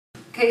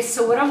Okay,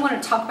 so what I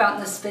want to talk about in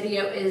this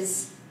video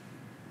is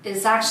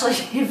actually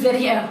a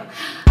video.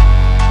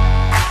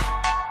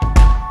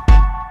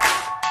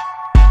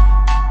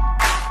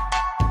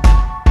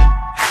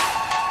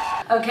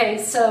 Okay,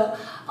 so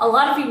a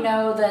lot of you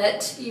know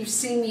that you've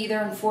seen me either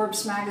in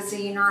Forbes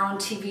magazine or on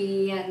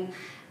TV,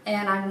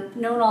 and I'm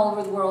known all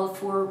over the world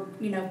for,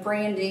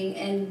 branding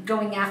and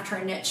going after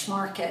a niche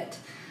market.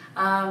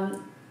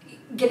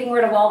 Getting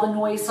rid of all the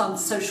noise on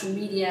social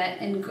media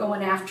and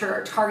going after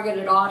a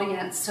targeted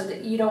audience so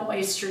that you don't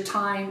waste your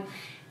time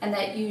and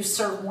that you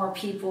serve more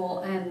people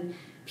and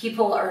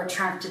people are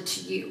attracted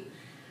to you.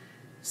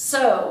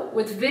 So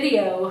with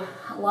video,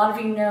 a lot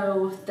of you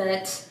know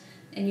that,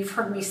 and you've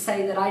heard me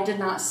say that I did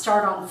not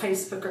start on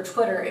Facebook or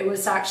Twitter, it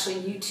was actually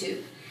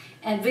YouTube.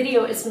 And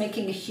video is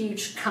making a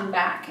huge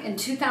comeback. In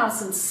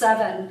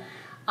 2007,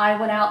 I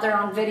went out there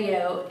on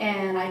video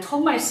and I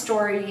told my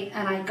story,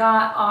 and I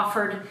got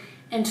offered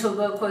into a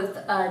book with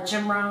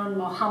Jim Rohn,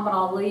 Muhammad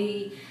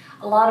Ali,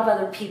 a lot of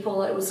other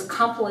people. It was a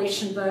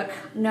compilation book.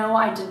 No,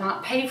 I did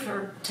not pay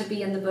to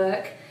be in the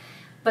book,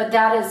 but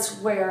that is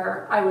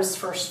where I was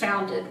first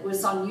founded,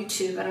 was on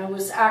YouTube. And I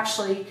was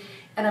actually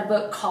in a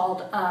book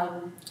called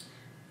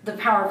The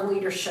Power of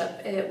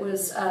Leadership. It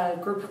was a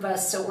group of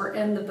us that were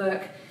in the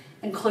book,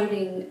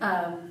 including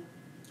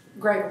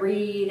Greg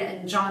Reed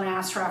and John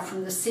Assaraf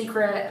from The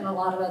Secret and a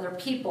lot of other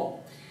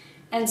people.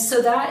 And so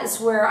that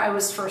is where I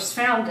was first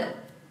founded.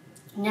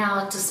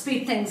 Now, to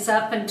speed things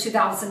up, in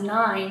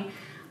 2009,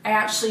 I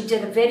actually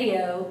did a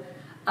video.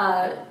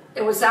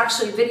 It was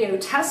actually a video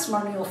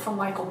testimonial from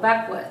Michael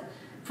Beckwith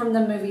from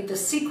the movie The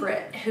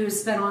Secret,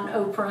 who's been on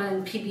Oprah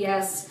and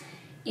PBS.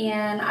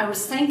 And I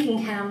was thanking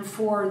him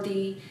for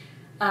the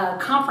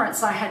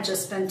conference I had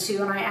just been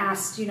to, and I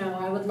asked,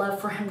 I would love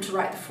for him to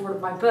write the foreword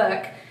of my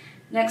book.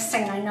 Next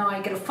thing I know,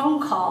 I get a phone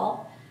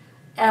call,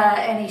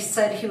 and he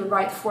said he would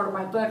write the foreword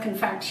of my book. In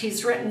fact,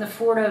 he's written the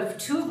foreword of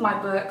 2 of my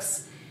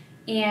books,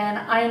 and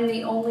I am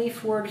the only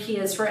foreword he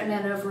has written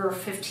in over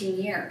 15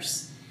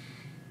 years.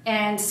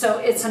 And so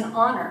it's an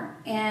honor.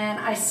 And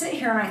I sit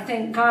here and I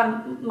think,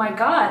 God, my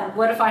God,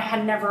 what if I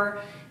had never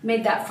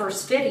made that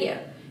first video?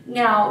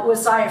 Now,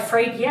 was I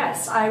afraid?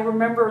 Yes. I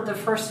remember the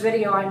first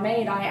video I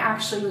made, I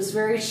actually was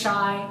very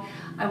shy.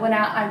 I went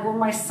out, I wore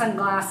my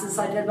sunglasses.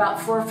 I did about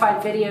 4 or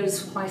 5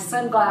 videos with my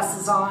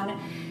sunglasses on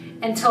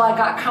until I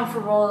got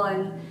comfortable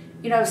and,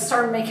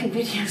 started making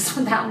videos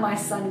without my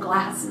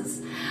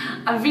sunglasses.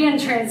 I'm being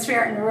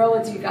transparent and real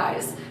with you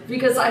guys,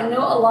 because I know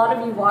a lot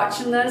of you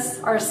watching this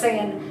are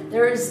saying,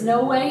 there is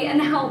no way in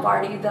hell,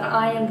 Bardi, that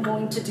I am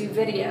going to do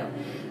video.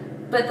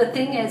 But the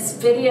thing is,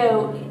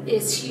 video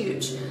is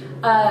huge.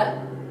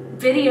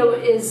 Video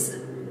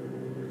is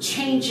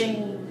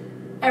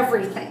changing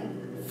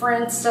everything. For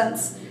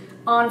instance,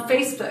 on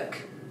Facebook,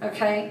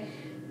 okay,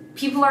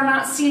 people are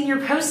not seeing your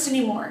posts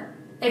anymore.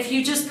 If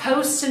you just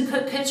post and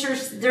put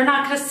pictures, they're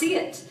not going to see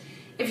it.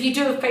 If you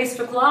do a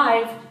Facebook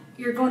Live,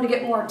 you're going to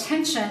get more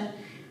attention.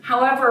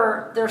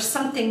 However, there's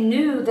something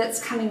new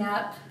that's coming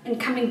up and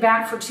coming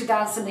back for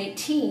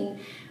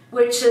 2018,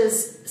 which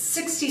is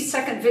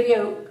 60-second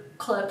video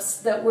clips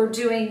that we're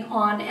doing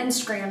on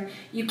Instagram.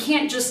 You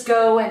can't just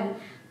go and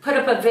put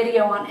up a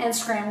video on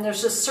Instagram.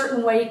 There's a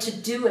certain way to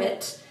do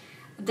it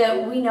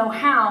that we know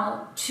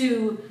how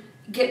to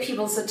get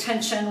people's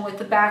attention with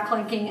the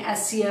backlinking,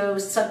 SEO,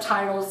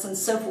 subtitles, and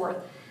so forth.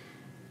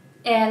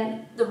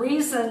 And the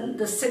reason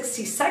the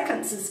 60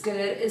 seconds is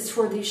good is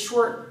for the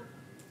short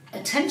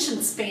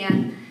attention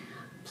span,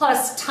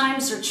 plus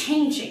times are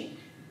changing.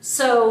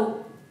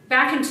 So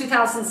back in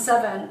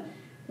 2007,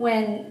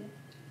 when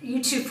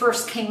YouTube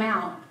first came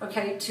out,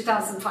 okay,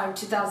 2005,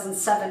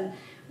 2007,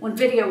 when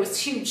video was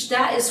huge,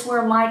 that is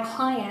where my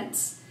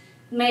clients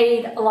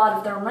made a lot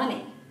of their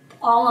money.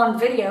 All on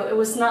video. It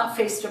was not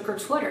Facebook or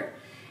Twitter.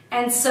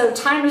 And so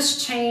time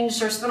has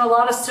changed. There's been a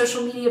lot of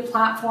social media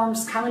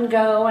platforms come and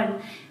go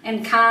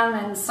and come,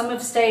 and some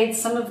have stayed,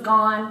 some have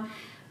gone.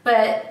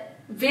 But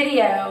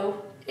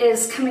video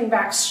is coming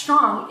back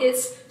strong.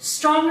 It's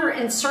stronger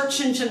in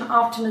search engine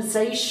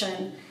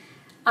optimization.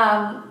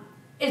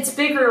 It's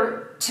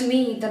bigger to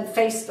me than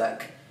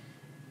Facebook.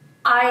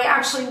 I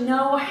actually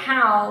know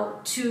how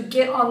to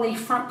get on the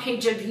front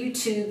page of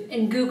YouTube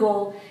and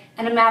Google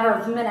in a matter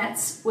of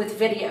minutes with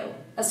video,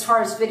 as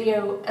far as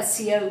video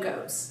SEO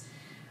goes.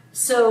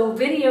 So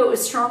video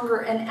is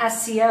stronger in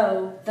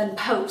SEO than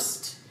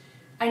post.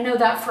 I know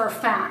that for a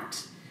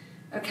fact,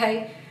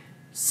 okay?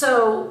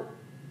 So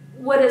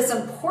what is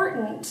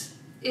important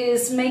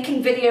is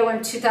making video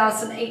in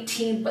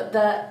 2018, but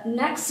the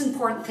next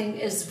important thing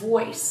is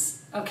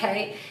voice,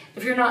 okay?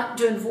 If you're not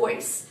doing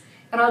voice.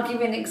 And I'll give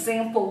you an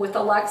example with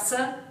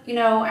Alexa,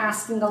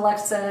 asking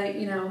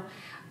Alexa,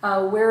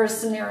 where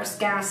is the nearest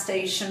gas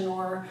station,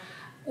 or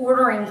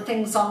ordering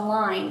things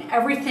online.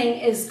 Everything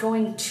is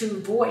going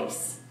to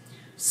voice.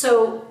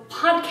 So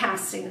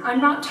podcasting, I'm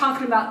not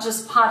talking about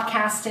just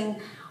podcasting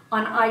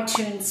on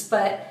iTunes,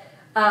 but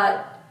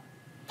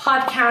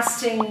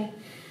podcasting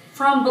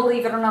from,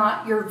 believe it or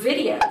not, your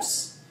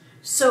videos.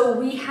 So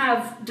we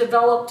have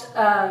developed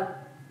a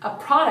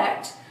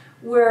product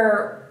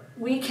where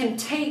we can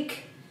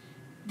take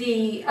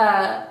the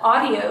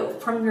audio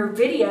from your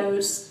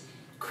videos,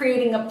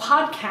 creating a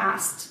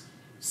podcast,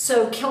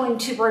 so killing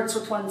two birds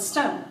with one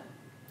stone.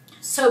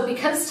 So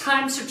because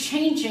times are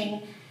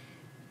changing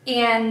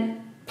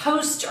and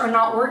posts are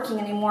not working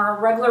anymore,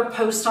 regular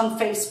posts on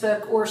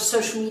Facebook or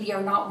social media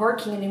are not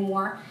working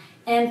anymore,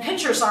 and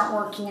pictures aren't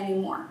working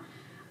anymore.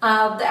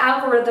 The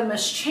algorithm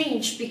has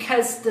changed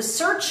because the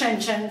search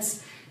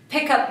engines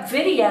pick up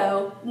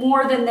video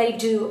more than they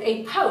do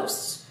a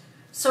post.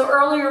 So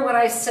earlier when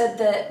I said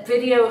that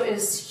video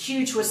is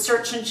huge with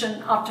search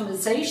engine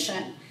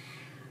optimization,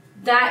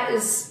 that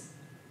is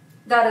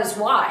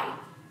why.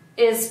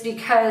 Is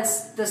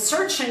because the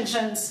search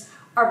engines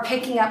are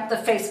picking up the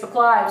Facebook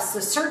Lives,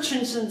 the search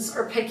engines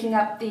are picking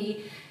up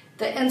the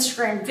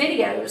Instagram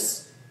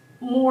videos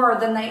more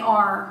than they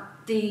are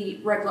the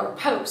regular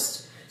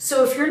post.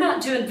 So if you're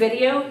not doing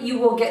video, you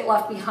will get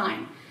left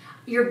behind.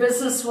 Your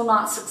business will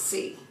not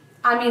succeed.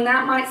 I mean,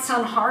 that might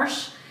sound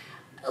harsh.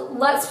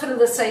 Let's put it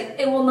this way,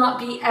 it will not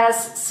be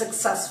as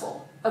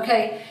successful,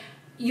 okay?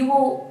 You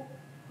will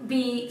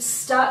be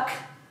stuck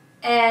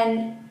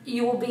and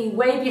you will be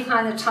way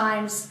behind the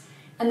times,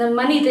 and the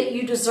money that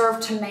you deserve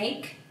to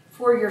make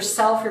for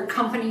yourself, your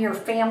company, your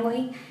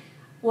family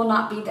will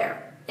not be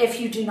there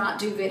if you do not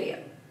do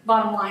video.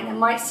 Bottom line, it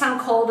might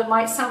sound cold, it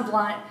might sound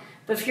blunt,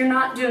 but if you're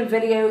not doing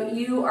video,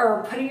 you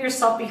are putting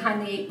yourself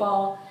behind the 8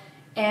 ball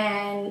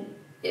and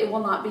it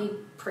will not be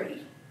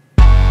pretty.